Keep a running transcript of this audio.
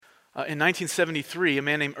In 1973, a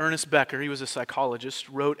man named Ernest Becker, he was a psychologist,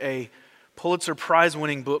 wrote a Pulitzer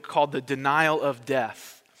Prize-winning book called The Denial of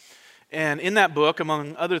Death. And in that book,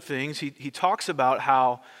 among other things, he talks about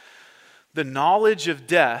how the knowledge of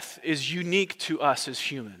death is unique to us as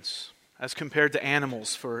humans, as compared to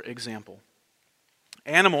animals, for example.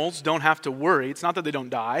 Animals don't have to worry. It's not that they don't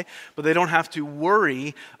die, but they don't have to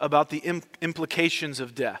worry about the implications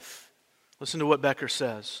of death. Listen to what Becker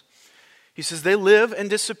says. He says, they live and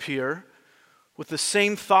disappear with the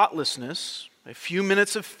same thoughtlessness, a few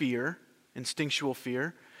minutes of fear, instinctual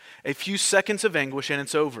fear, a few seconds of anguish, and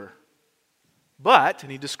it's over. But,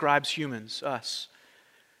 and he describes humans, us,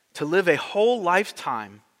 to live a whole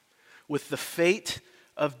lifetime with the fate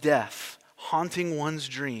of death haunting one's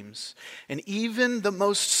dreams, and even the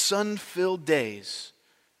most sun-filled days,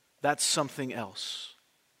 that's something else.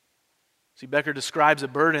 See, Becker describes a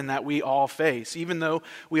burden that we all face. Even though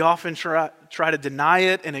we often try to deny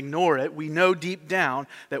it and ignore it, we know deep down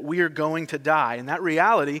that we are going to die. And that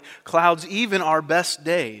reality clouds even our best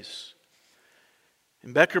days.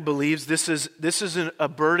 And Becker believes this is a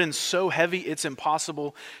burden so heavy it's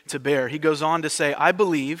impossible to bear. He goes on to say, I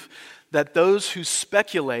believe that those who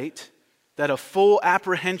speculate that a full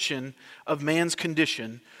apprehension of man's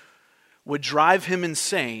condition would drive him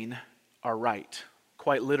insane are right.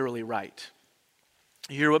 Quite literally right.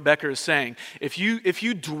 You hear what Becker is saying. If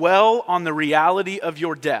you dwell on the reality of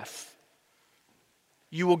your death,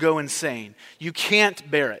 you will go insane. You can't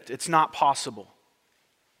bear it. It's not possible.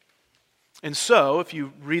 And so, if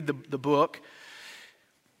you read the book,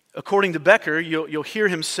 according to Becker, you'll hear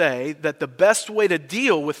him say that the best way to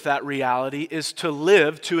deal with that reality is to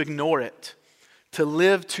live to ignore it, to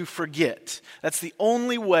live to forget. That's the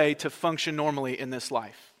only way to function normally in this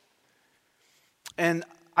life. And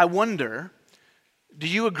I wonder, do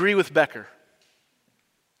you agree with Becker?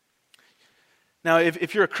 Now,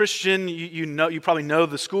 if you're a Christian, you probably know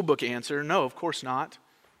the school book answer. No, of course not.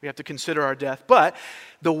 We have to consider our death. But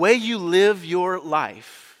the way you live your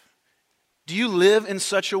life, do you live in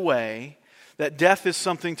such a way that death is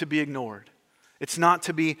something to be ignored? It's not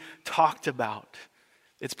to be talked about.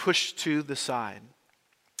 It's pushed to the side.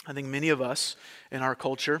 I think many of us in our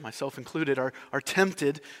culture, myself included, are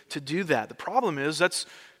tempted to do that. The problem is that's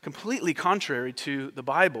completely contrary to the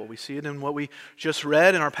Bible. We see it in what we just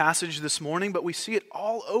read in our passage this morning, but we see it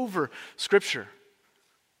all over Scripture.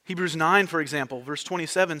 Hebrews 9, for example, verse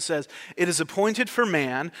 27 says, it is appointed for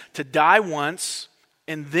man to die once,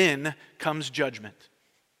 and then comes judgment.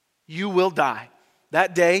 You will die.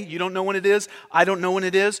 That day, you don't know when it is. I don't know when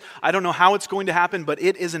it is. I don't know how it's going to happen, but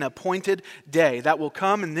it is an appointed day that will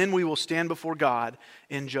come, and then we will stand before God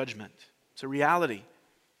in judgment. It's a reality.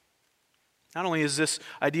 Not only is this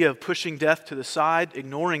idea of pushing death to the side,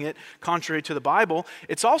 ignoring it, contrary to the Bible,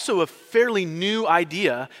 it's also a fairly new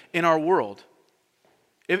idea in our world.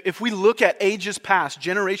 If we look at ages past,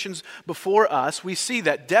 generations before us, we see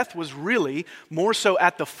that death was really more so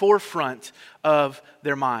at the forefront of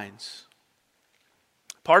their minds.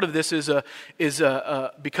 Part of this is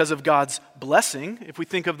because of God's blessing. If we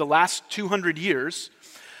think of the last 200 years,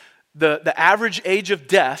 the average age of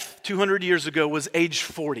death 200 years ago was age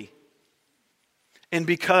 40. And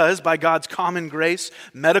because, by God's common grace,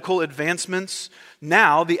 medical advancements,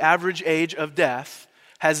 now the average age of death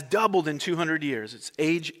has doubled in 200 years. It's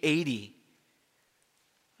age 80.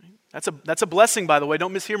 That's a blessing, by the way.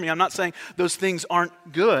 Don't mishear me. I'm not saying those things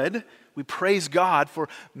aren't good. We praise God for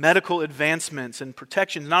medical advancements and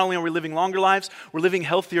protections. Not only are we living longer lives, we're living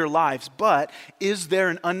healthier lives. But is there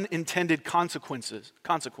an unintended consequence?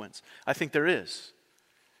 I think there is.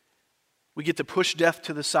 We get to push death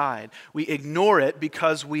to the side. We ignore it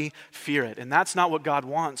because we fear it. And that's not what God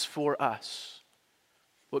wants for us.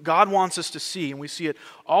 What God wants us to see, and we see it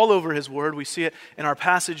all over His Word, we see it in our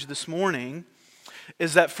passage this morning,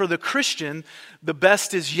 is that for the Christian, the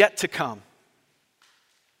best is yet to come.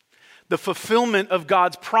 The fulfillment of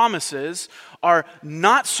God's promises are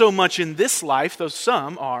not so much in this life, though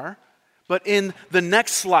some are, but in the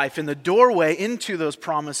next life. In the doorway into those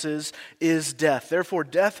promises is death. Therefore,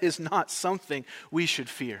 death is not something we should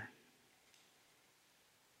fear.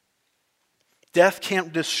 Death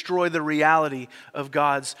can't destroy the reality of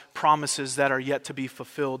God's promises that are yet to be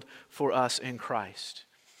fulfilled for us in Christ.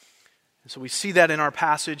 And so we see that in our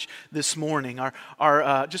passage this morning.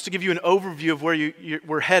 Just to give you an overview of where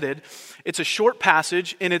we're headed, it's a short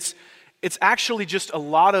passage, and it's actually just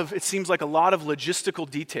it seems like a lot of logistical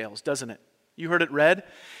details, doesn't it? You heard it read.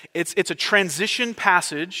 It's a transition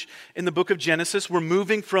passage in the book of Genesis. We're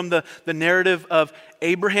moving from the narrative of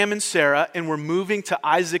Abraham and Sarah, and we're moving to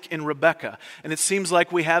Isaac and Rebekah. And it seems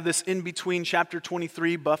like we have this in-between chapter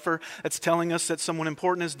 23 buffer that's telling us that someone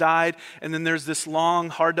important has died, and then there's this long,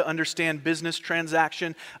 hard-to-understand business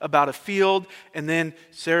transaction about a field, and then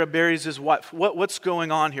Sarah buries his wife. What's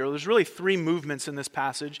going on here? Well, there's really three movements in this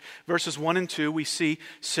passage. Verses 1 and 2, we see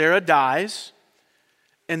Sarah dies.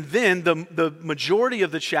 And then the majority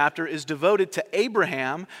of the chapter is devoted to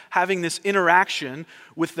Abraham having this interaction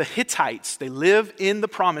with the Hittites. They live in the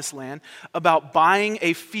promised land, about buying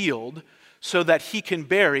a field so that he can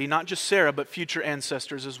bury not just Sarah, but future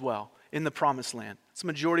ancestors as well in the promised land. It's the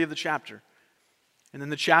majority of the chapter. And then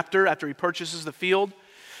the chapter, after he purchases the field,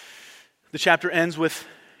 the chapter ends with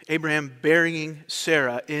Abraham burying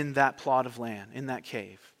Sarah in that plot of land, in that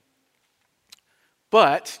cave.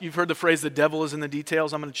 But you've heard the phrase, the devil is in the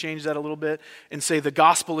details. I'm going to change that a little bit and say the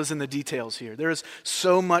gospel is in the details here. There is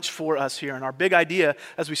so much for us here. And our big idea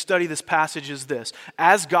as we study this passage is this.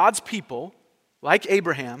 As God's people, like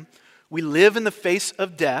Abraham, we live in the face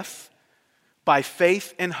of death by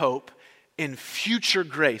faith and hope in future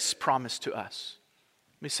grace promised to us.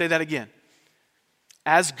 Let me say that again.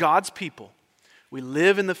 As God's people, we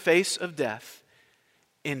live in the face of death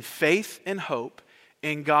in faith and hope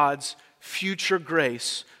in God's future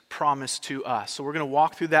grace promised to us. So we're going to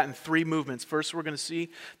walk through that in three movements. First, we're going to see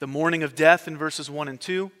the mourning of death in verses 1 and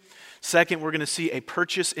 2. Second, we're going to see a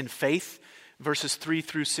purchase in faith, verses 3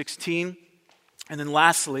 through 16. And then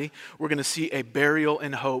lastly, we're going to see a burial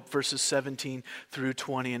in hope, verses 17 through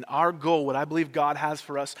 20. And our goal, what I believe God has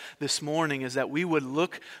for us this morning, is that we would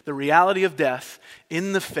look the reality of death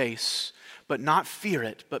in the face, but not fear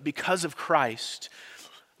it, but because of Christ,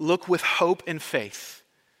 look with hope and faith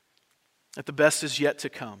that the best is yet to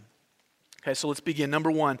come. Okay, so let's begin. Number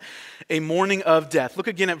one, a mourning of death. Look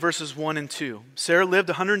again at verses 1 and 2. Sarah lived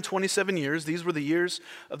 127 years. These were the years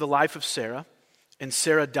of the life of Sarah. And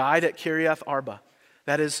Sarah died at Kiriath Arba,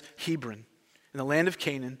 that is Hebron, in the land of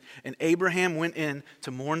Canaan. And Abraham went in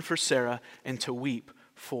to mourn for Sarah and to weep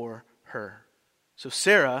for her. So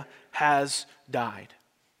Sarah has died.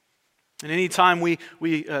 And any time we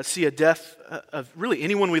see a death of really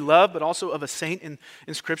anyone we love, but also of a saint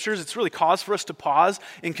in Scriptures, it's really cause for us to pause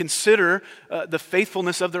and consider the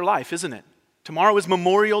faithfulness of their life, isn't it? Tomorrow is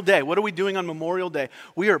Memorial Day. What are we doing on Memorial Day?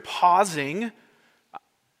 We are pausing.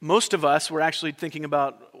 Most of us, we're actually thinking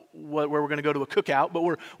about where we're going to go to a cookout, but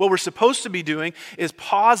what we're supposed to be doing is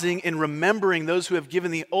pausing and remembering those who have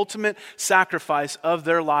given the ultimate sacrifice of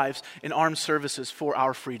their lives in armed services for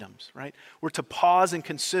our freedoms, right? We're to pause and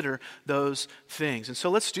consider those things. And so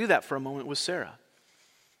let's do that for a moment with Sarah.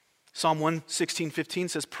 Psalm 116:15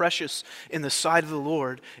 says, "Precious in the sight of the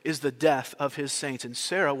Lord is the death of his saints." And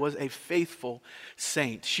Sarah was a faithful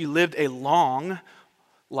saint. She lived a long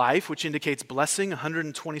life, which indicates blessing,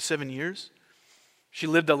 127 years. She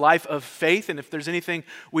lived a life of faith, and if there's anything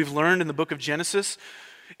we've learned in the book of Genesis,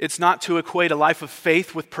 it's not to equate a life of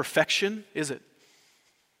faith with perfection, is it?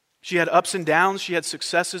 She had ups and downs, she had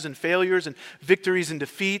successes and failures, and victories and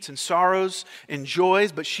defeats, and sorrows and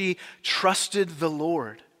joys, but she trusted the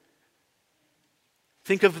Lord.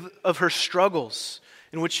 Think of her struggles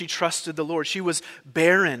in which she trusted the Lord. She was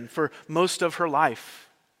barren for most of her life,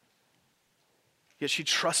 yet she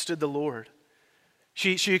trusted the Lord.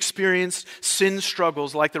 She experienced sin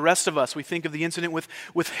struggles like the rest of us. We think of the incident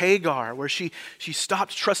with Hagar, where she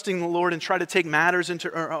stopped trusting the Lord and tried to take matters into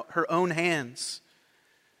her own hands.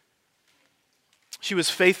 She was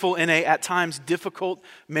faithful in a, at times, difficult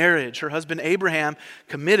marriage. Her husband Abraham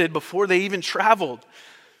committed, before they even traveled,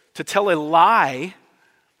 to tell a lie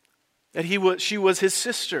that she was his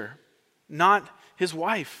sister, not his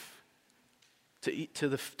wife,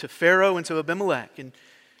 to Pharaoh and to Abimelech. And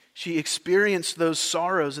she experienced those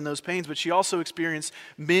sorrows and those pains, but she also experienced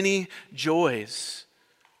many joys.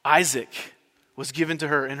 Isaac was given to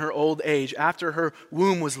her in her old age, after her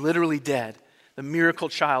womb was literally dead. The miracle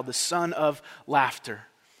child, the son of laughter.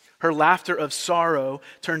 Her laughter of sorrow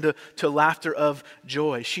turned to laughter of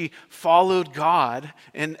joy. She followed God,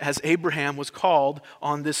 and as Abraham was called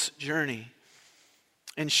on this journey.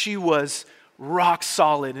 And she was rock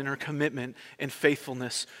solid in her commitment and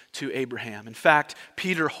faithfulness to Abraham. In fact,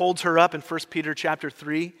 Peter holds her up in 1 Peter chapter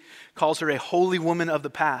 3, calls her a holy woman of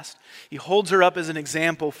the past. He holds her up as an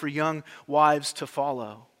example for young wives to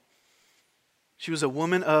follow. She was a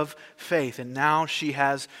woman of faith, and now she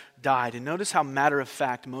has died. And notice how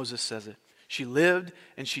matter-of-fact Moses says it. She lived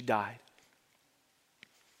and she died.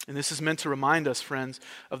 And this is meant to remind us, friends,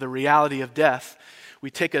 of the reality of death. we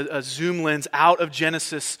take a zoom lens out of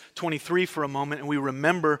Genesis 23 for a moment and we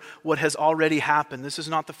remember what has already happened. This is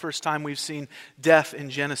not the first time we've seen death in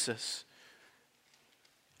Genesis.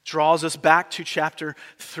 It draws us back to chapter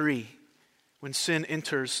 3 when sin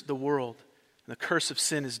enters the world. And the curse of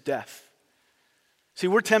sin is death. See,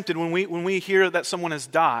 we're tempted when we hear that someone has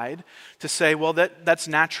died to say, well, that's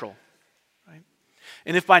natural. Right?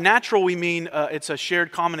 And if by natural we mean it's a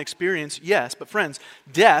shared common experience, yes. But friends,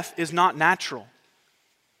 death is not natural.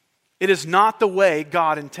 It is not the way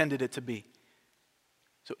God intended it to be.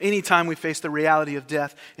 So anytime we face the reality of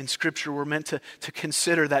death in Scripture, we're meant to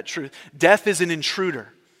consider that truth. Death is an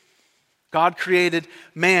intruder. God created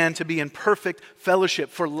man to be in perfect fellowship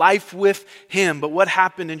for life with him. But what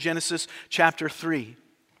happened in Genesis chapter 3?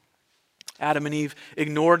 Adam and Eve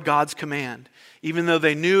ignored God's command. Even though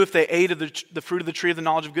they knew if they ate of the fruit of the tree of the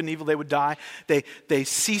knowledge of good and evil, they would die. They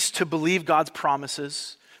ceased to believe God's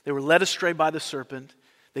promises. They were led astray by the serpent.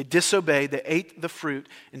 They disobeyed. They ate the fruit,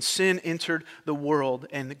 and sin entered the world.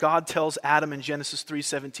 And God tells Adam in Genesis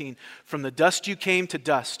 3:17, "From the dust you came, to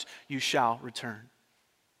dust you shall return."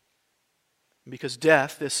 Because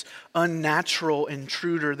death, this unnatural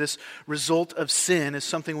intruder, this result of sin, is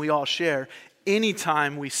something we all share.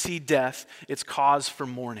 Anytime we see death, it's cause for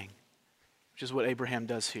mourning, which is what Abraham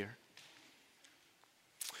does here.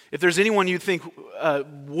 If there's anyone you think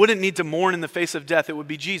wouldn't need to mourn in the face of death, it would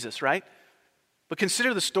be Jesus, right? But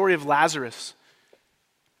consider the story of Lazarus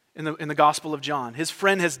in the Gospel of John. His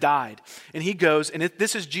friend has died, and he goes, and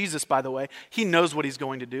this is Jesus, by the way. He knows what he's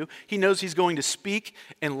going to do. He knows he's going to speak,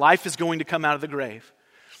 and life is going to come out of the grave.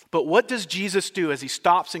 But what does Jesus do as he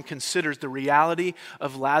stops and considers the reality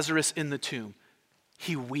of Lazarus in the tomb?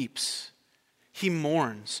 He weeps. He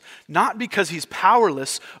mourns. Not because he's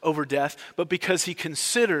powerless over death, but because he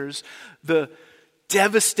considers the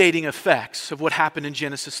devastating effects of what happened in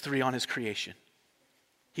Genesis 3 on his creation.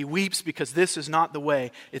 He weeps because this is not the way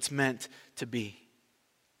it's meant to be.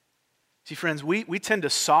 See, friends, we tend to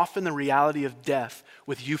soften the reality of death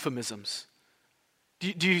with euphemisms.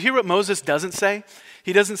 Do you hear what Moses doesn't say?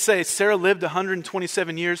 He doesn't say, Sarah lived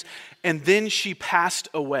 127 years and then she passed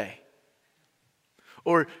away.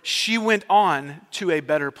 Or she went on to a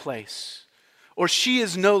better place. Or she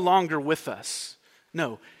is no longer with us.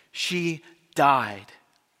 No, she died.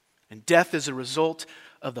 And death is a result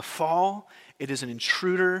of the fall. It is an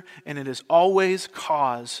intruder, and it is always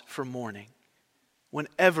cause for mourning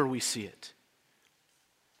whenever we see it.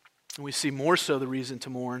 And we see more so the reason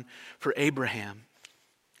to mourn for Abraham,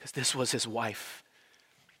 because this was his wife.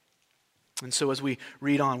 And so as we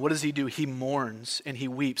read on, what does he do? He mourns and he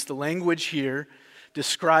weeps. The language here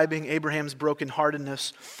describing Abraham's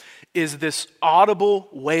brokenheartedness is this audible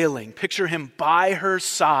wailing. Picture him by her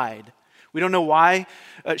side. We don't know why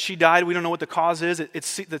she died. We don't know what the cause is.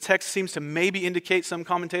 The text seems to maybe indicate, some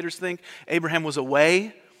commentators think, Abraham was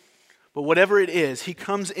away. But whatever it is, he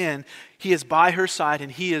comes in, he is by her side, and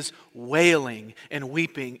he is wailing and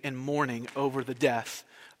weeping and mourning over the death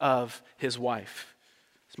of his wife.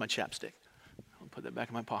 It's my chapstick. I'll put that back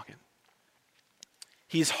in my pocket.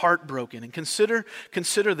 He's heartbroken. And consider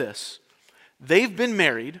this. They've been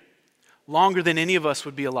married longer than any of us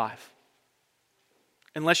would be alive.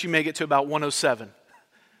 Unless you make it to about 107.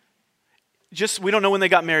 We don't know when they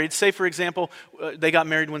got married. Say, for example, they got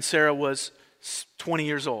married when Sarah was 20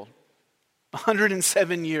 years old.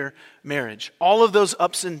 107-year marriage. All of those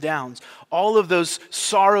ups and downs, all of those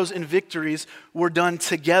sorrows and victories were done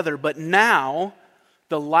together. But now,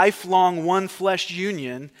 the lifelong one-flesh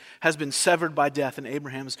union has been severed by death, and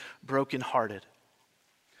Abraham's brokenhearted.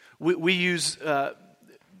 We use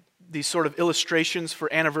these sort of illustrations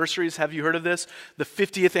for anniversaries. Have you heard of this? The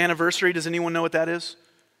 50th anniversary, does anyone know what that is?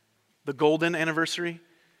 The golden anniversary.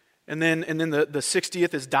 And then the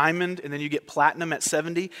 60th is diamond, and then you get platinum at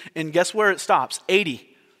 70. And guess where it stops?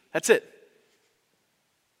 80. That's it.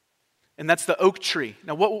 And that's the oak tree.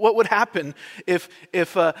 Now what would happen if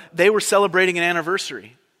they were celebrating an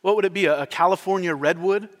anniversary? What would it be? A California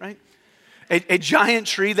redwood, right? A giant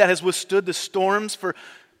tree that has withstood the storms for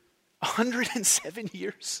 107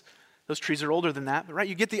 years. Those trees are older than that, but right,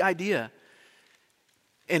 you get the idea.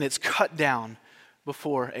 And it's cut down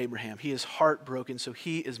before Abraham. He is heartbroken, so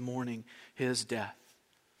he is mourning his death.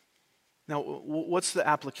 Now, what's the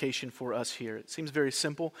application for us here? It seems very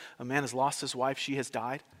simple. A man has lost his wife, she has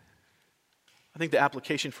died. I think the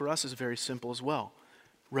application for us is very simple as well.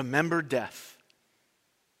 Remember death.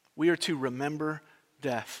 We are to remember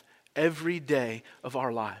death every day of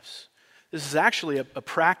our lives. This is actually a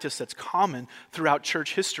practice that's common throughout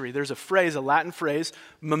church history. There's a Latin phrase,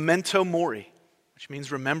 memento mori, which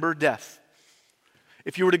means remember death.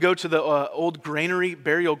 If you were to go to the old granary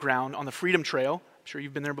burial ground on the Freedom Trail, I'm sure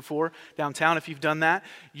you've been there before, downtown. If you've done that,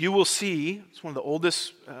 you will see, it's one of the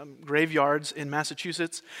oldest graveyards in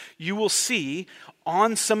Massachusetts, you will see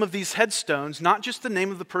on some of these headstones, not just the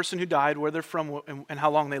name of the person who died, where they're from, and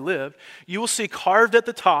how long they lived, you will see carved at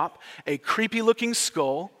the top a creepy-looking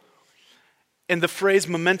skull and the phrase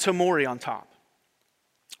memento mori on top.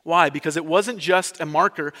 Why? Because it wasn't just a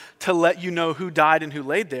marker to let you know who died and who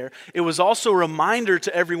laid there. It was also a reminder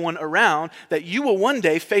to everyone around that you will one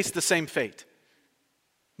day face the same fate.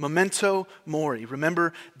 Memento mori,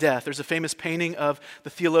 remember death. There's a famous painting of the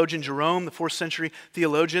theologian Jerome, the 4th century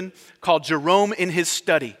theologian, called Jerome in His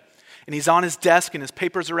Study. And he's on his desk and his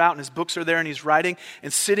papers are out and his books are there and he's writing,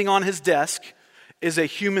 and sitting on his desk is a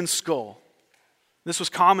human skull. This was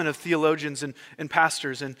common of theologians and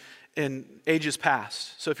pastors in ages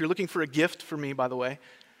past. So if you're looking for a gift for me, by the way,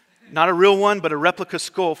 not a real one, but a replica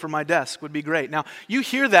skull for my desk would be great. Now, you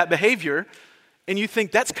hear that behavior and you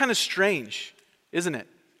think, that's kind of strange, isn't it?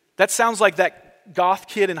 That sounds like that goth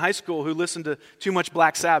kid in high school who listened to too much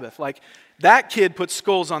Black Sabbath. Like, that kid put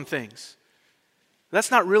skulls on things.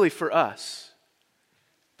 That's not really for us.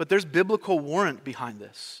 But there's biblical warrant behind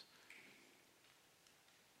this.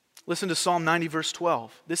 Listen to Psalm 90, verse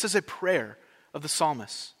 12. This is a prayer of the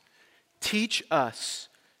psalmist. Teach us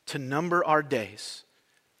to number our days,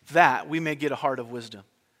 that we may get a heart of wisdom.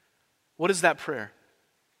 What is that prayer?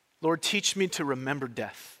 Lord, teach me to remember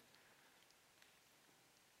death,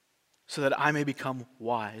 so that I may become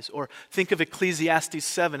wise. Or think of Ecclesiastes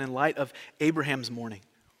 7 in light of Abraham's mourning.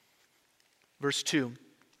 Verse 2,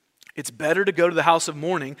 it's better to go to the house of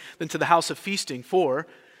mourning than to the house of feasting, for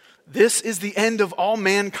this is the end of all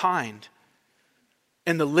mankind,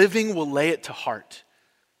 and the living will lay it to heart.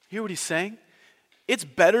 You hear what he's saying? It's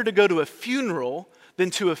better to go to a funeral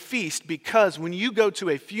than to a feast, because when you go to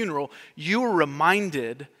a funeral, you are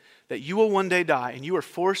reminded that you will one day die, and you are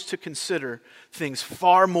forced to consider things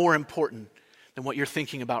far more important than what you're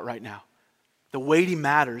thinking about right now. The weighty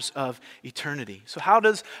matters of eternity. So how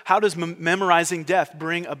does memorizing death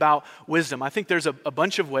bring about wisdom? I think there's a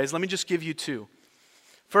bunch of ways. Let me just give you two.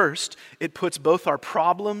 First, it puts both our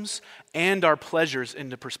problems and our pleasures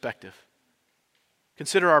into perspective.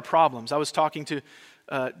 Consider our problems. I was talking to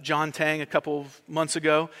John Tang a couple of months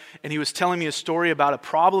ago, and he was telling me a story about a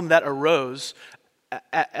problem that arose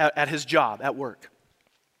at his job, at work.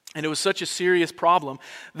 And it was such a serious problem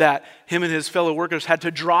that him and his fellow workers had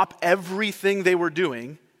to drop everything they were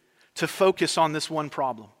doing to focus on this one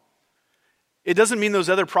problem. It doesn't mean those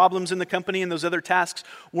other problems in the company and those other tasks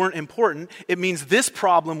weren't important. It means this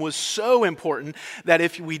problem was so important that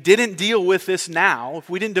if we didn't deal with this now, if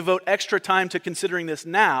we didn't devote extra time to considering this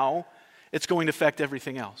now, it's going to affect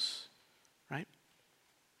everything else, right?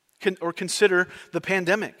 Or consider the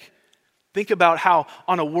pandemic. Think about how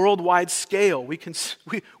on a worldwide scale we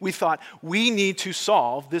thought we need to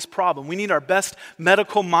solve this problem. We need our best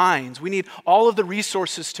medical minds. We need all of the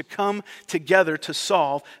resources to come together to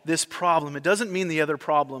solve this problem. It doesn't mean the other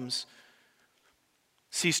problems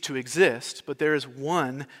cease to exist, but there is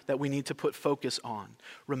one that we need to put focus on.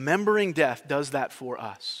 Remembering death does that for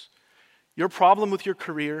us. Your problem with your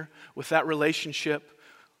career, with that relationship,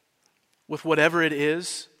 with whatever it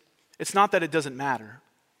is, it's not that it doesn't matter.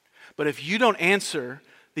 But if you don't answer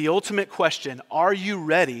the ultimate question, are you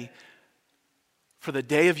ready for the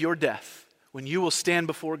day of your death, when you will stand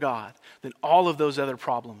before God, then all of those other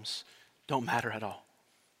problems don't matter at all.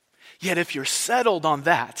 Yet if you're settled on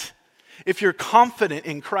that, if you're confident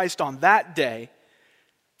in Christ on that day,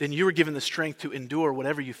 then you are given the strength to endure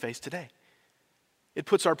whatever you face today. It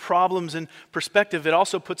puts our problems in perspective. It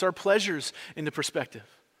also puts our pleasures into perspective.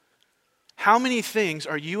 How many things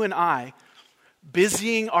are you and I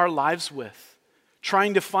busying our lives with,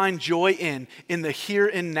 trying to find joy in the here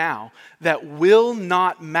and now, that will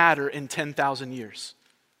not matter in 10,000 years?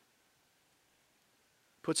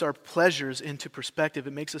 Puts our pleasures into perspective.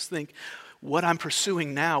 It makes us think, what I'm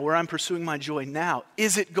pursuing now, where I'm pursuing my joy now,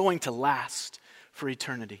 is it going to last for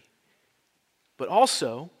eternity? But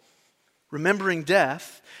also, remembering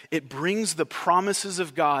death, it brings the promises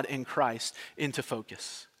of God in Christ into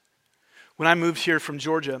focus. When I moved here from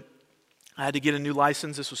Georgia, I had to get a new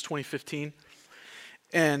license. This was 2015.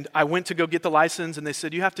 And I went to go get the license, and they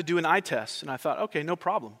said, you have to do an eye test. And I thought, okay, no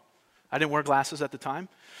problem. I didn't wear glasses at the time.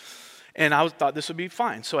 And I thought this would be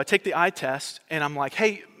fine. So I take the eye test, and I'm like,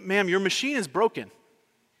 hey, ma'am, your machine is broken.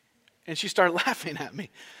 And she started laughing at me.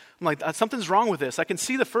 I'm like, something's wrong with this. I can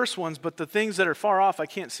see the first ones, but the things that are far off, I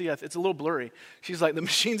can't see. It's a little blurry. She's like, the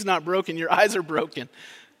machine's not broken. Your eyes are broken,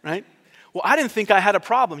 right? Well, I didn't think I had a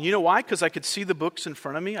problem. You know why? Because I could see the books in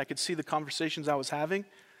front of me. I could see the conversations I was having.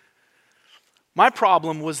 My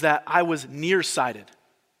problem was that I was nearsighted.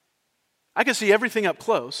 I could see everything up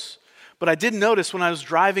close, but I did notice when I was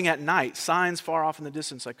driving at night, signs far off in the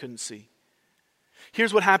distance I couldn't see.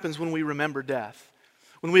 Here's what happens when we remember death.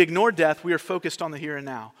 When we ignore death, we are focused on the here and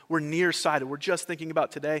now. We're nearsighted. We're just thinking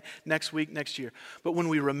about today, next week, next year. But when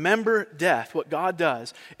we remember death, what God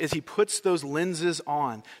does is he puts those lenses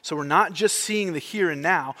on. So we're not just seeing the here and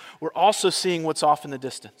now, we're also seeing what's off in the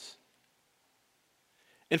distance.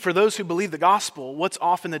 And for those who believe the gospel, what's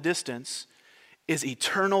off in the distance is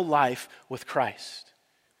eternal life with Christ.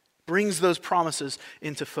 Brings those promises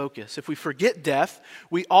into focus. If we forget death,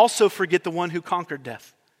 we also forget the one who conquered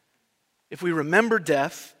death. If we remember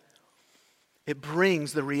death, it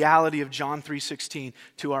brings the reality of John 3:16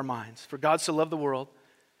 to our minds. For God so loved the world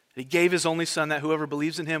that he gave his only son, that whoever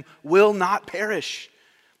believes in him will not perish,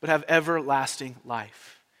 but have everlasting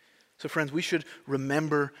life. So friends, we should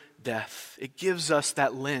remember death. It gives us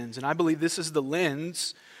that lens. And I believe this is the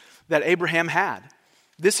lens that Abraham had.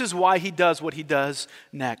 This is why he does what he does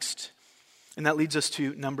next. And that leads us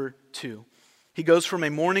to number 2. He goes from a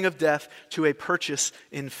mourning of death to a purchase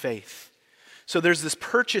in faith. So there's this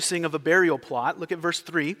purchasing of a burial plot. Look at verse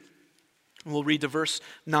 3. We'll read to verse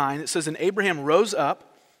 9. It says, "And Abraham rose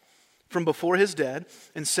up from before his dead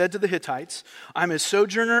and said to the Hittites, I'm a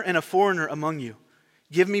sojourner and a foreigner among you.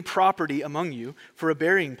 Give me property among you for a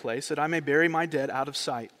burying place, that I may bury my dead out of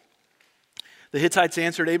sight. The Hittites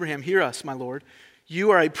answered Abraham, Hear us, my Lord.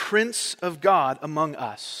 You are a prince of God among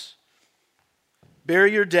us.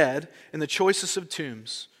 Bury your dead in the choicest of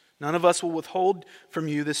tombs. None of us will withhold from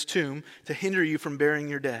you this tomb to hinder you from burying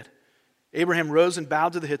your dead. Abraham rose and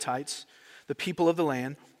bowed to the Hittites, the people of the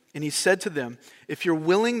land, and he said to them, If you're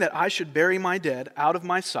willing that I should bury my dead out of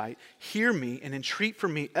my sight, hear me and entreat for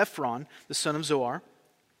me Ephron, the son of Zohar,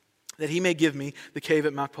 that he may give me the cave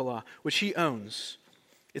at Machpelah, which he owns.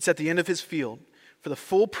 It's at the end of his field. For the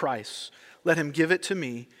full price, let him give it to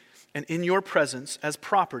me, and in your presence as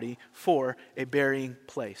property for a burying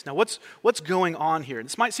place." Now what's going on here?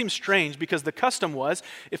 This might seem strange because the custom was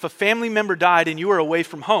if a family member died and you were away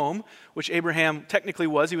from home, which Abraham technically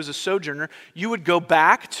was, he was a sojourner, you would go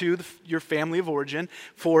back to your family of origin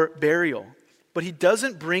for burial. But he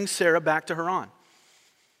doesn't bring Sarah back to Haran.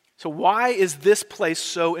 So why is this place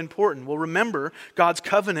so important? Well, remember God's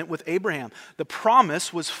covenant with Abraham. The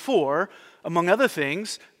promise was for, among other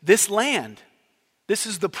things, this land. This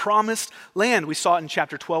is the promised land. We saw it in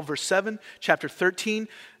chapter 12, verse 7, chapter 13,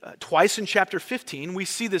 twice in chapter 15. We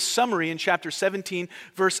see this summary in chapter 17,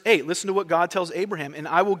 verse 8. Listen to what God tells Abraham. "And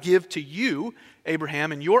I will give to you,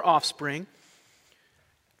 Abraham, and your offspring,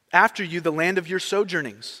 after you the land of your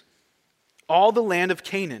sojournings, all the land of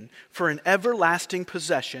Canaan, for an everlasting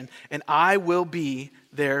possession, and I will be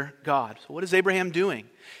their God." So what is Abraham doing?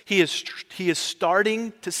 He is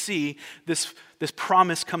starting to see this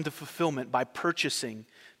promise come to fulfillment by purchasing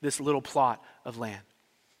this little plot of land.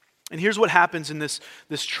 And here's what happens in this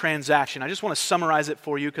transaction. I just want to summarize it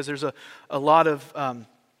for you because there's a lot of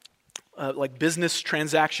like business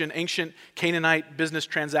transaction, ancient Canaanite business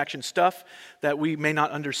transaction stuff that we may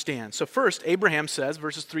not understand. So first, Abraham says,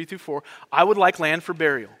 verses 3 through 4, I would like land for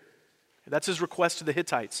burial. That's his request to the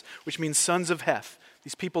Hittites, which means sons of Heth,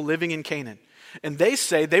 these people living in Canaan. And they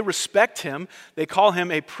say they respect him. They call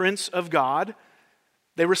him a prince of God.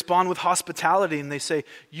 They respond with hospitality and they say,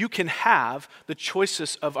 you can have the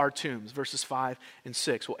choicest of our tombs, verses 5 and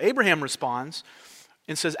 6. Well, Abraham responds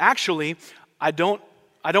and says, actually, I don't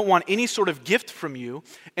want any sort of gift from you,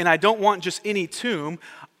 and I don't want just any tomb.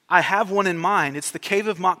 I have one in mind. It's the cave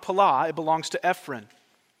of Machpelah. It belongs to Ephron.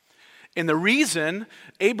 And the reason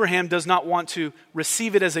Abraham does not want to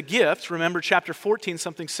receive it as a gift, remember chapter 14,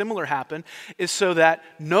 something similar happened, is so that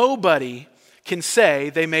nobody can say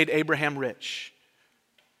they made Abraham rich.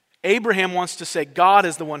 Abraham wants to say, God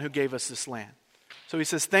is the one who gave us this land. So he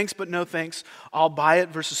says, thanks but no thanks, I'll buy it,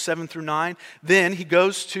 verses 7 through 9. Then he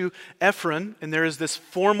goes to Ephron, and there is this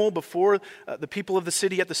formal, before the people of the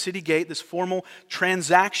city at the city gate, this formal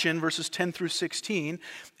transaction, verses 10 through 16,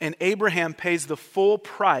 and Abraham pays the full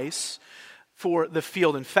price for the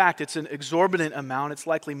field. In fact, it's an exorbitant amount. It's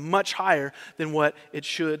likely much higher than what it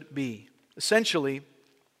should be. Essentially,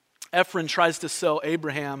 Ephron tries to sell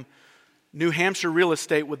Abraham New Hampshire real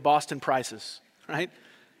estate with Boston prices, right?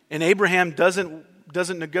 And Abraham doesn't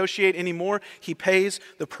negotiate anymore. He pays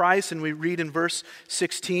the price, and we read in verse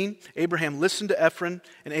 16, Abraham listened to Ephron,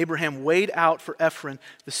 and Abraham weighed out for Ephron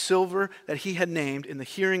the silver that he had named in the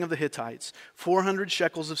hearing of the Hittites, 400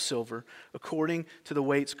 shekels of silver, according to the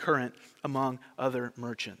weights current among other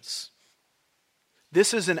merchants.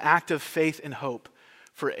 This is an act of faith and hope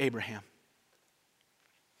for Abraham.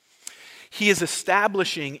 He is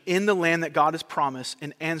establishing in the land that God has promised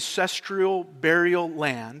an ancestral burial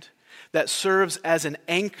land that serves as an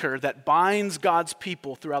anchor that binds God's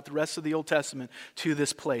people throughout the rest of the Old Testament to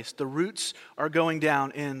this place. The roots are going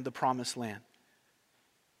down in the promised land.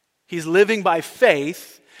 He's living by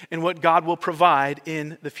faith in what God will provide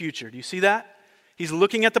in the future. Do you see that? He's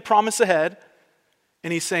looking at the promise ahead,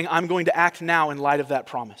 and he's saying, I'm going to act now in light of that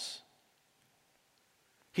promise.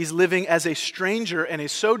 He's living as a stranger and a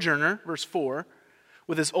sojourner, verse 4,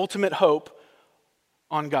 with his ultimate hope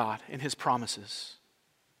on God and his promises.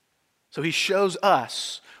 So he shows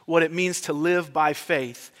us what it means to live by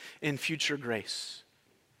faith in future grace.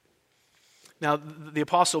 Now, the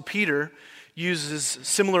Apostle Peter uses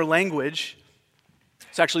similar language.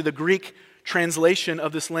 It's actually the Greek translation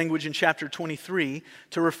of this language in chapter 23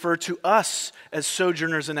 to refer to us as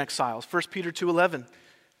sojourners and exiles. 1 Peter 2:11,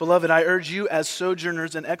 Beloved, I urge you as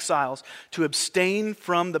sojourners and exiles to abstain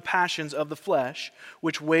from the passions of the flesh,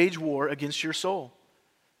 which wage war against your soul.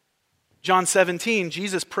 John 17,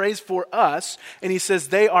 Jesus prays for us, and he says,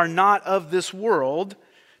 they are not of this world,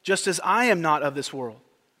 just as I am not of this world.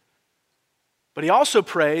 But he also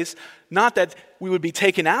prays, not that we would be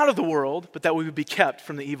taken out of the world, but that we would be kept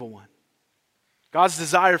from the evil one. God's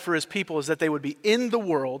desire for his people is that they would be in the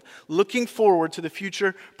world, looking forward to the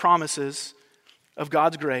future promises of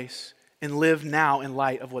God's grace, and live now in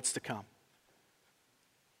light of what's to come.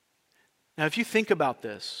 Now, if you think about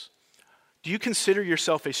this, do you consider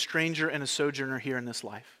yourself a stranger and a sojourner here in this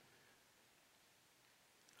life?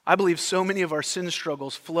 I believe so many of our sin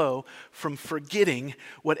struggles flow from forgetting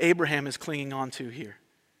what Abraham is clinging on to here.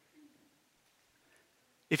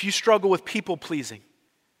 If you struggle with people pleasing,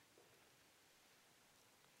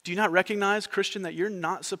 do you not recognize, Christian, that you're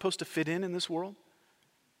not supposed to fit in this world?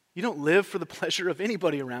 You don't live for the pleasure of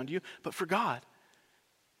anybody around you, but for God.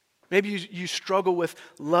 Maybe you struggle with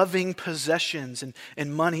loving possessions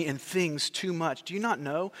and money and things too much. Do you not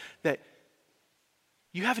know that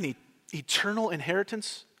you have an eternal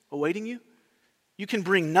inheritance awaiting you? You can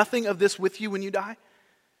bring nothing of this with you when you die.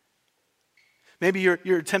 Maybe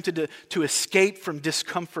you're tempted to escape from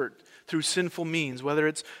discomfort through sinful means, whether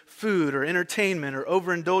it's food or entertainment or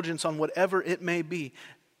overindulgence on whatever it may be.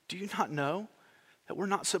 Do you not know that we're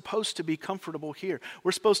not supposed to be comfortable here?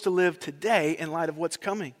 We're supposed to live today in light of what's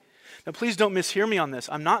coming. Now, please don't mishear me on this.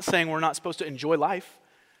 I'm not saying we're not supposed to enjoy life.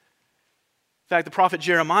 In fact, the prophet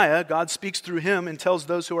Jeremiah, God speaks through him and tells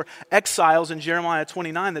those who are exiles in Jeremiah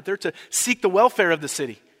 29 that they're to seek the welfare of the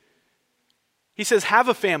city. He says, have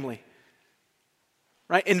a family,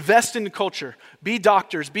 right? Invest in culture. Be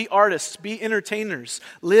doctors, be artists, be entertainers.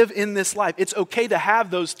 Live in this life. It's okay to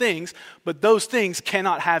have those things, but those things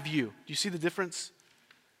cannot have you. Do you see the difference?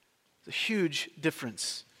 It's a huge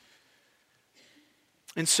difference.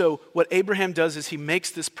 And so what Abraham does is he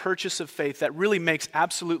makes this purchase of faith that really makes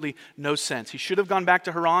absolutely no sense. He should have gone back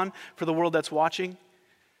to Haran for the world that's watching.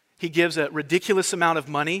 He gives a ridiculous amount of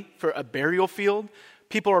money for a burial field.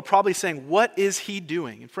 People are probably saying, what is he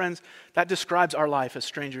doing? And friends, that describes our life as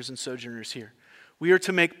strangers and sojourners here. We are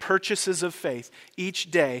to make purchases of faith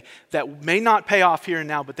each day that may not pay off here and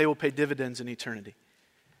now, but they will pay dividends in eternity.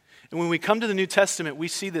 And when we come to the New Testament, we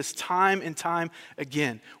see this time and time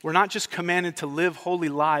again. We're not just commanded to live holy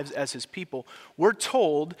lives as his people. We're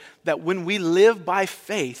told that when we live by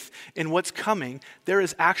faith in what's coming, there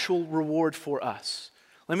is actual reward for us.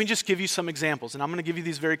 Let me just give you some examples, and I'm going to give you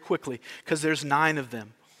these very quickly because there's 9 of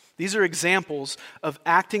them. These are examples of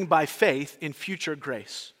acting by faith in future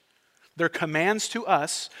grace. They're commands to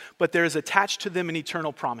us, but there is attached to them an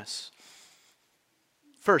eternal promise.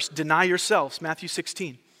 First, deny yourselves, Matthew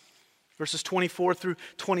 16. Verses 24 through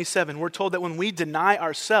 27, we're told that when we deny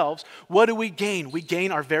ourselves, what do we gain? We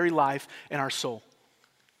gain our very life and our soul.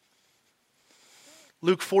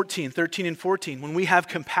 Luke 14, 13 and 14, when we have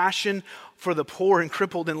compassion for the poor and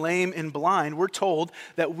crippled and lame and blind, we're told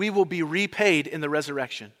that we will be repaid in the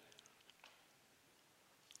resurrection.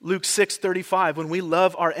 Luke 6:35, when we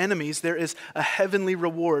love our enemies, there is a heavenly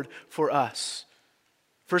reward for us.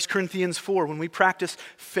 1 Corinthians 4, when we practice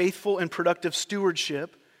faithful and productive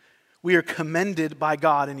stewardship, we are commended by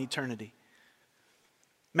God in eternity.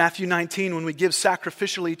 Matthew 19, when we give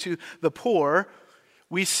sacrificially to the poor,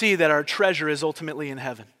 we see that our treasure is ultimately in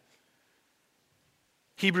heaven.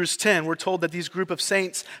 Hebrews 10, we're told that these group of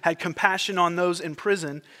saints had compassion on those in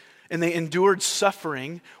prison and they endured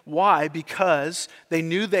suffering. Why? Because they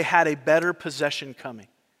knew they had a better possession coming.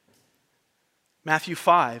 Matthew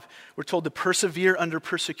 5, we're told to persevere under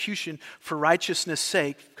persecution for righteousness'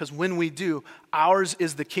 sake, because when we do, ours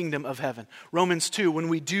is the kingdom of heaven. Romans 2, when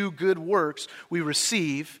we do good works, we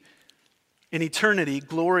receive in eternity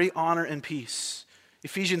glory, honor, and peace.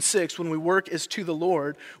 Ephesians 6, when we work as to the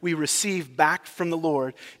Lord, we receive back from the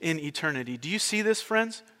Lord in eternity. Do you see this,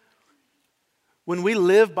 friends? When we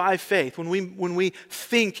live by faith, when we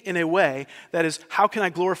think in a way that is, how can I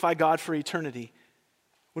glorify God for eternity?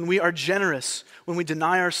 When we are generous, when we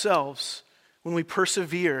deny ourselves, when we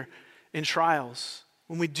persevere in trials,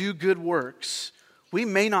 when we do good works, we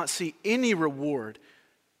may not see any reward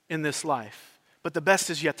in this life, but the best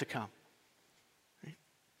is yet to come.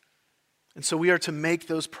 And so we are to make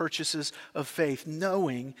those purchases of faith,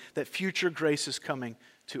 knowing that future grace is coming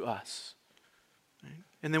to us.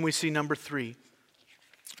 And then we see number 3,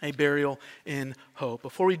 a burial in hope.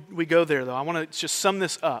 Before we go there, though, I want to just sum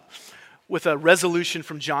this up with a resolution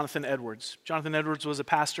from Jonathan Edwards. Jonathan Edwards was a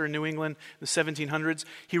pastor in New England in the 1700s.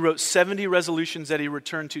 He wrote 70 resolutions that he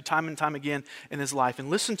returned to time and time again in his life. And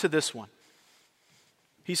listen to this one.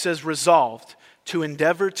 He says, resolved to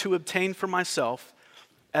endeavor to obtain for myself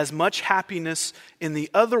as much happiness in the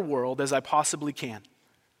other world as I possibly can,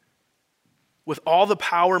 with all the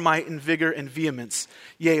power, might, and vigor, and vehemence,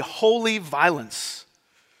 yea, holy violence,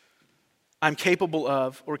 I'm capable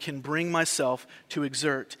of or can bring myself to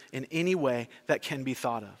exert in any way that can be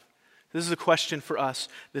thought of. This is a question for us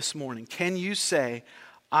this morning. Can you say,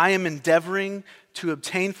 I am endeavoring to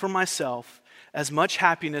obtain for myself as much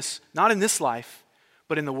happiness, not in this life,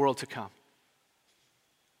 but in the world to come?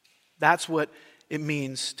 That's what it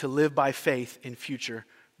means to live by faith in future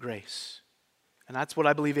grace. And that's what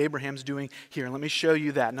I believe Abraham's doing here. And let me show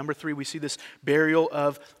you that. Number 3, we see this burial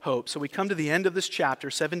of hope. So we come to the end of this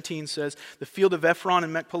chapter. 17 says, the field of Ephron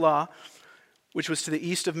and Machpelah, which was to the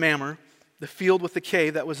east of Mamre, the field with the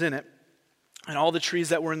cave that was in it, and all the trees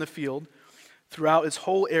that were in the field, throughout its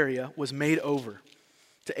whole area, was made over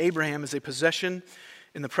to Abraham as a possession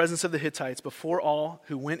in the presence of the Hittites before all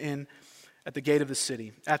who went in at the gate of the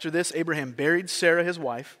city. After this, Abraham buried Sarah his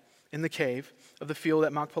wife in the cave of the field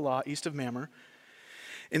at Machpelah, east of Mamre,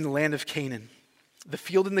 in the land of Canaan. The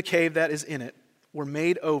field and the cave that is in it were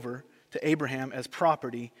made over to Abraham as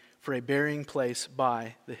property for a burying place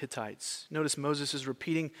by the Hittites. Notice Moses is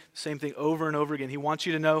repeating the same thing over and over again. He wants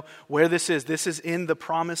you to know where this is. This is in the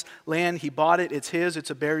promised land. He bought it. It's his. It's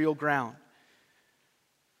a burial ground.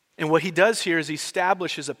 And what he does here is he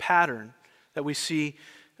establishes a pattern that we see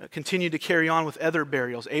continue to carry on with other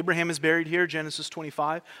burials. Abraham is buried here, Genesis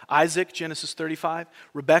 25. Isaac, Genesis 35.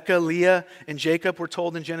 Rebekah, Leah, and Jacob, we're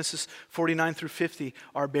told in Genesis 49 through 50,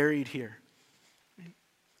 are buried here.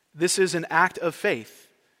 This is an act of faith.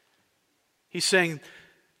 He's saying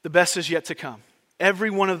the best is yet to come. Every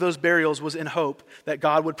one of those burials was in hope that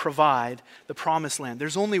God would provide the promised land.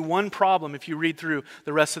 There's only one problem if you read through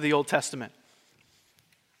the rest of the Old Testament.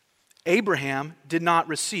 Abraham did not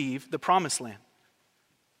receive the promised land.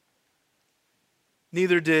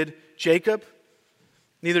 Neither did Jacob,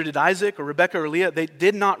 neither did Isaac or Rebekah or Leah. They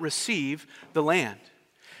did not receive the land.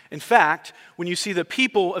 In fact, when you see the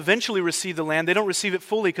people eventually receive the land, they don't receive it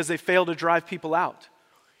fully because they fail to drive people out.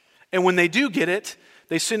 And when they do get it,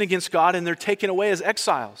 they sin against God and they're taken away as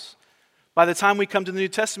exiles. By the time we come to the New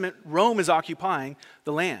Testament, Rome is occupying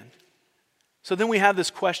the land. So then we have this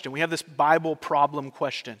question. We have this Bible problem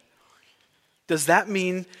question. Does that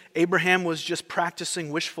mean Abraham was just practicing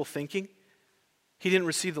wishful thinking? He didn't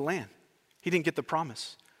receive the land. He didn't get the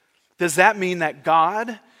promise. Does that mean that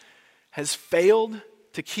God has failed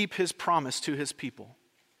to keep his promise to his people?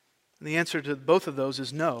 And the answer to both of those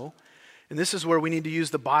is no. And this is where we need to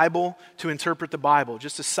use the Bible to interpret the Bible.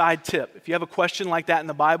 Just a side tip. If you have a question like that in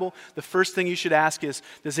the Bible, the first thing you should ask is,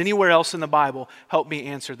 does anywhere else in the Bible help me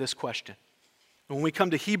answer this question? And when we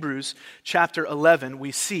come to Hebrews chapter 11,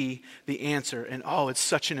 we see the answer. And oh, it's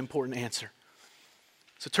such an important answer.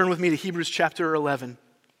 So turn with me to Hebrews chapter 11,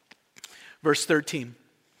 verse 13.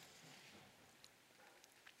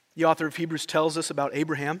 The author of Hebrews tells us about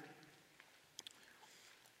Abraham.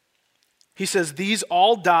 He says, these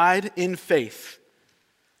all died in faith,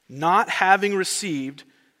 not having received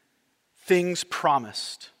things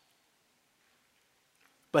promised,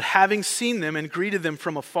 but having seen them and greeted them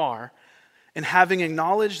from afar, and having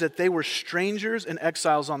acknowledged that they were strangers and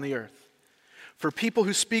exiles on the earth. For people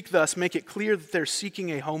who speak thus make it clear that they're seeking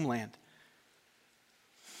a homeland.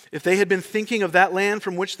 If they had been thinking of that land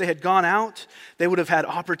from which they had gone out, they would have had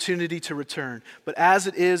opportunity to return. But as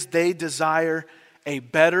it is, they desire a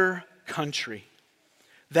better country.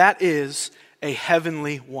 That is a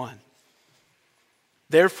heavenly one.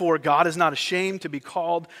 Therefore, God is not ashamed to be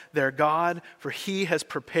called their God, for he has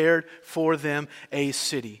prepared for them a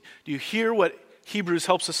city. Do you hear what Hebrews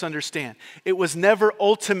helps us understand? It was never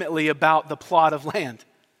ultimately about the plot of land.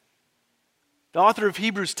 The author of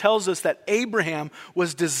Hebrews tells us that Abraham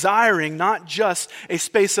was desiring not just a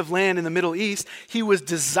space of land in the Middle East, he was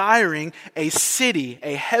desiring a city,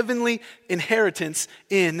 a heavenly inheritance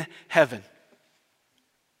in heaven.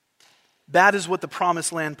 That is what the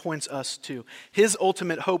promised land points us to. His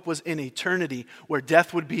ultimate hope was in eternity, where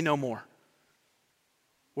death would be no more,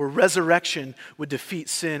 where resurrection would defeat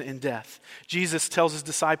sin and death. Jesus tells his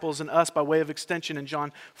disciples and us by way of extension in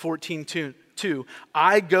John 14:2,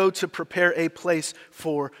 I go to prepare a place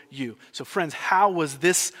for you. So friends, how was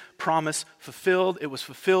this promise fulfilled? It was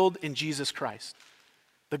fulfilled in Jesus Christ,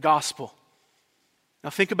 the gospel. Now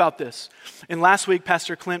think about this. And last week,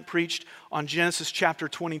 Pastor Clint preached on Genesis chapter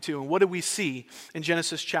 22. And what did we see in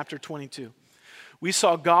Genesis chapter 22? We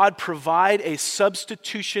saw God provide a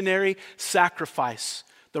substitutionary sacrifice,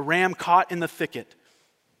 the ram caught in the thicket,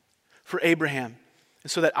 for Abraham, and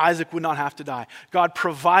so that Isaac would not have to die. God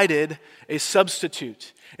provided a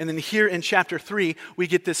substitute. And then here in chapter 3, we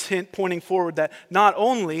get this hint pointing forward that not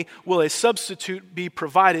only will a substitute be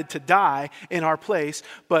provided to die in our place,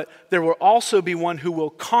 but there will also be one who will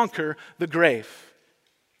conquer the grave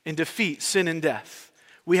and defeat sin and death.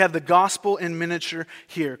 We have the gospel in miniature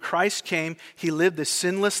here. Christ came, he lived a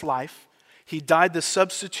sinless life, he died the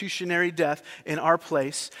substitutionary death in our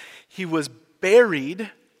place. He was buried,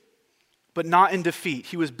 but not in defeat.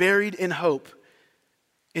 He was buried in hope.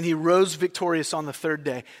 And he rose victorious on the third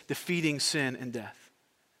day, defeating sin and death.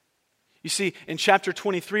 You see, in chapter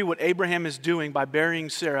 23, what Abraham is doing by burying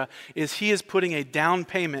Sarah is he is putting a down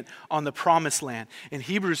payment on the promised land. And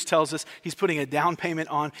Hebrews tells us he's putting a down payment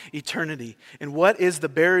on eternity. And what is the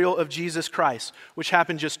burial of Jesus Christ, which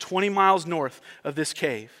happened just 20 miles north of this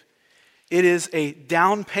cave? It is a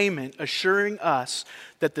down payment assuring us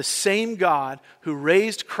that the same God who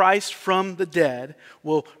raised Christ from the dead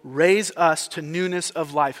will raise us to newness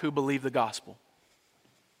of life who believe the gospel.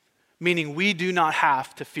 Meaning we do not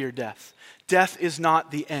have to fear death. Death is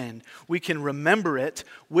not the end. We can remember it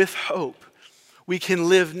with hope. We can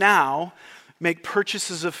live now, make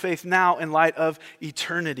purchases of faith now in light of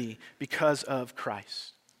eternity because of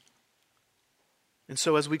Christ. And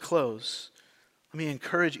so as we close, let me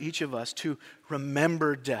encourage each of us to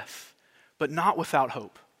remember death, but not without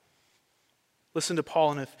hope. Listen to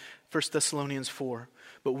Paul in 1 Thessalonians 4.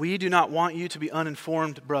 But we do not want you to be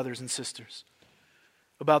uninformed, brothers and sisters,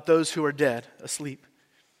 about those who are dead, asleep,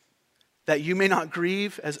 that you may not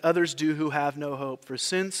grieve as others do who have no hope. For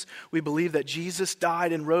since we believe that Jesus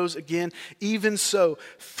died and rose again, even so,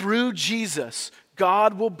 through Jesus,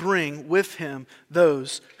 God will bring with him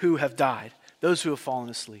those who have died, those who have fallen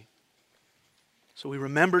asleep. So we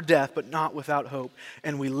remember death, but not without hope.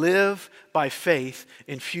 And we live by faith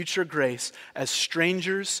in future grace as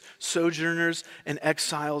strangers, sojourners, and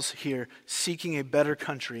exiles here, seeking a better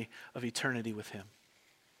country of eternity with him.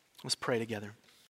 Let's pray together.